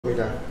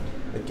Mira,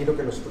 aquí lo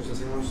que nosotros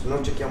hacemos,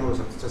 no chequeamos los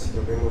artistas,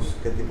 sino vemos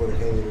qué tipo de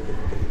género,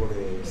 qué tipo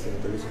de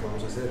entrevista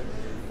vamos a hacer.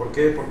 ¿Por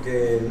qué?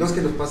 Porque no es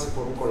que nos pase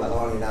por un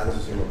colador ni nada de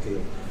eso, sino que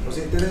nos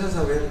interesa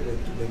saber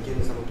de quién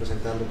estamos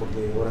presentando,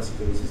 porque ahora sí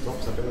que dices, no,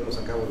 pues apenas nos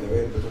acabo de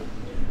ver. Entonces,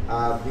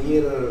 vi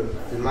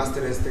el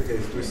máster que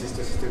tú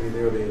hiciste, este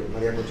video de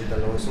María Conchita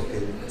Alonso, que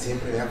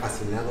siempre me ha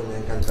fascinado, me ha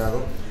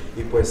encantado,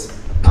 y pues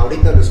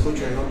ahorita lo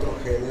escucho en otro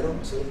género,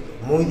 ¿sí?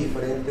 Muy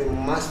diferente,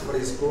 más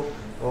fresco,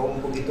 o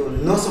un poquito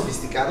no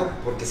sofisticado,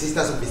 porque sí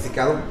está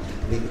sofisticado,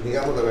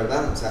 digamos la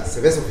verdad, o sea,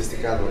 se ve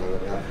sofisticado la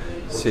verdad,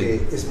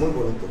 porque sí, es muy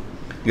bonito.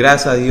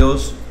 Gracias a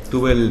Dios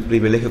tuve el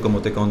privilegio,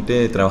 como te conté,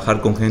 de trabajar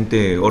con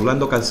gente.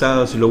 Orlando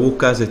Calzado, si lo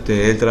buscas,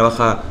 él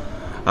trabaja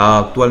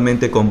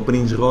actualmente con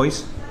Prince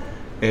Royce.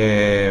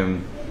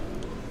 Él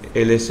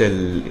es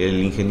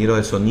el ingeniero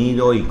de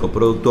sonido y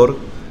coproductor,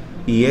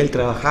 y él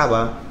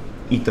trabajaba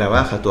y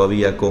trabaja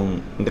todavía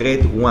con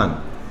Red One.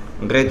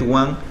 Red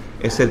One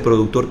es el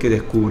productor que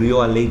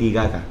descubrió a Lady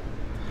Gaga.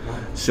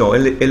 So,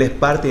 él es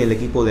parte del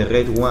equipo de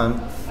Red One,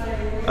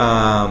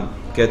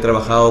 que ha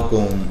trabajado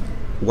con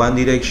One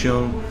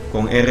Direction,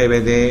 con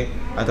RBD,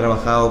 ha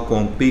trabajado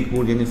con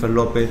Pitbull, Jennifer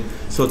Lopez.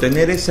 So,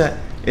 tener esa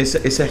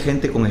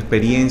gente con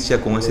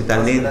experiencia, con ese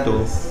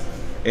talento,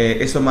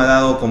 eso me ha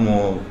dado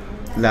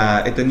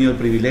he tenido el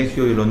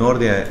privilegio y el honor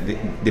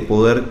de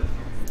poder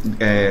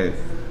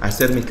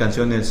hacer mis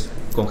canciones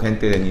con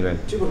gente de nivel.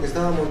 Sí, porque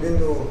estábamos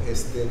viendo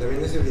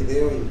también ese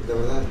video y la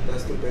verdad está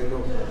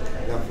estupendo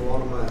la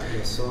forma,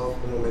 el soft,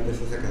 cómo metes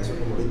esa canción,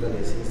 como ahorita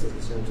le hiciste,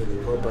 que son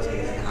chilicopas,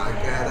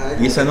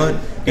 caray. Y esa no,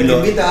 te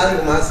invita a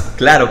algo más.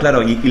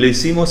 Claro, y lo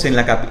hicimos en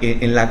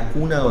la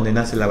cuna donde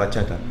nace la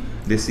bachata.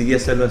 Decidí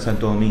hacerlo en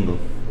Santo Domingo.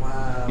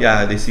 Wow.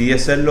 Ya, decidí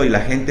hacerlo y la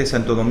gente de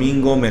Santo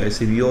Domingo me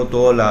recibió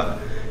toda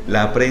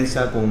la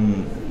prensa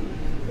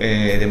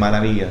de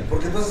maravilla.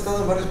 Porque tú has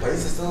estado en varios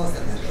países, has estado hasta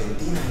en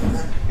Argentina,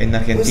 ¿verdad? En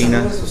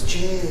Argentina. Pues saludos a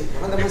esos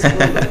manda más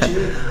saludos a los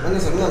manda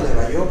saludos a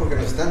Nueva York, porque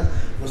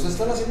nos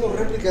están haciendo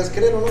réplicas,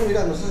 creo, ¿no?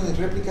 Mira, nos hacen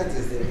réplicas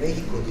desde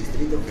México,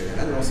 Distrito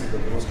Federal, no sé si lo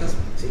conozcas,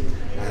 ¿sí?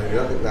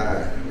 La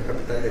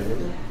capital del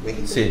mundo,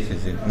 México. Sí.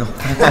 No.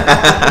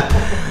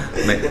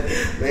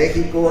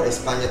 México,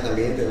 España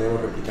también tenemos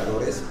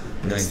replicadores.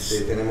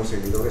 Nice. Tenemos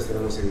seguidores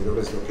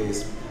lo que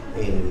es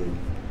en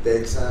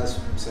Texas,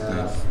 o sea,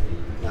 nice.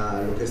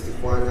 Lo que es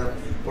Tijuana.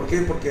 ¿Por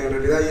qué? Porque en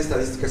realidad hay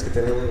estadísticas que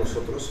tenemos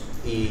nosotros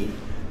y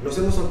nos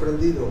hemos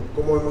sorprendido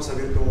cómo hemos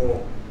abierto,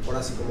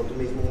 ahora sí como tú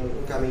mismo,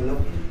 un camino,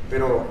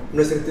 pero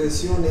nuestra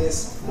intención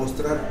es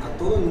mostrar a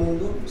todo el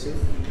mundo, ¿sí?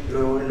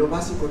 lo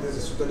básico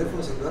desde su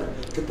teléfono celular,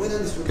 que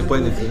puedan disfrutar,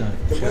 puedan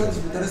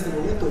disfrutar este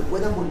momento,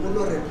 puedan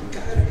volverlo a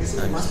replicar, que es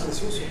lo más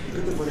precioso. ¿Qué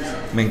te parece?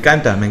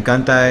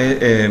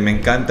 Me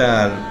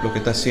encanta lo que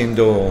está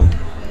haciendo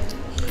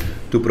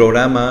tu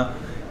programa.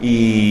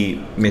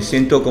 Y me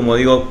siento, como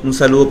digo, un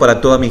saludo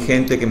para toda mi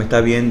gente que me está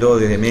viendo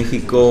desde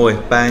México,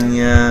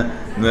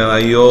 España,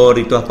 Nueva York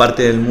y todas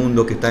partes del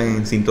mundo que están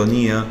en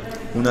sintonía.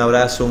 Un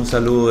abrazo, un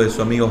saludo de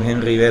su amigo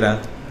Henry Vera,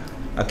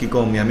 aquí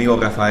con mi amigo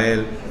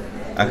Rafael,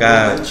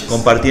 acá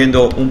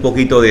compartiendo un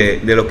poquito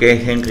de lo que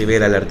es Henry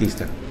Vera, el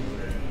artista.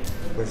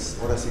 Pues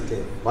ahora sí que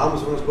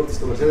vamos a unos cortes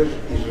comerciales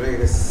y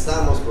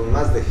regresamos con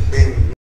más de Henry.